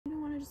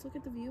just look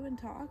at the view and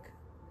talk?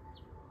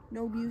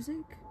 No music?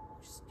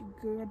 Just you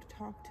go out to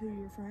talk to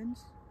your friends?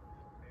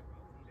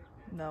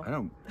 No. I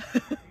don't.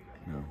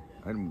 No,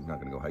 I'm not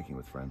gonna go hiking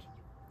with friends.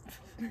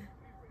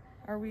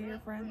 Are we your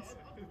friends?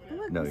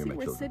 Look, No, see, you're my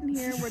we're children. sitting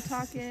here, we're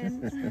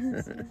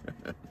talking.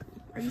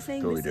 Are you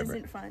saying Totally this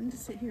different. isn't fun to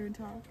sit here and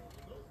talk?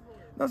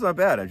 No, it's not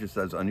bad. It's just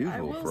that's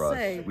unusual will for us.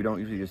 say- We don't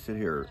usually just sit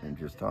here and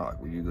just talk.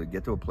 We usually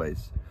get to a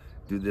place,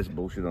 do this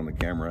bullshit on the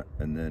camera,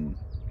 and then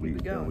we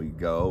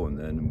go, and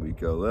then we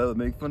go, well,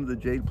 make fun of the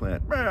jade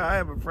plant. I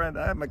have a friend.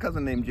 I have my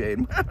cousin named Jade.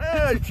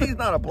 She's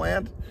not a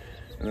plant.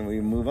 And then we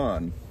move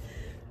on.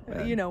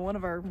 You know, one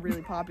of our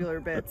really popular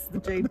bits, the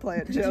jade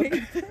plant joke.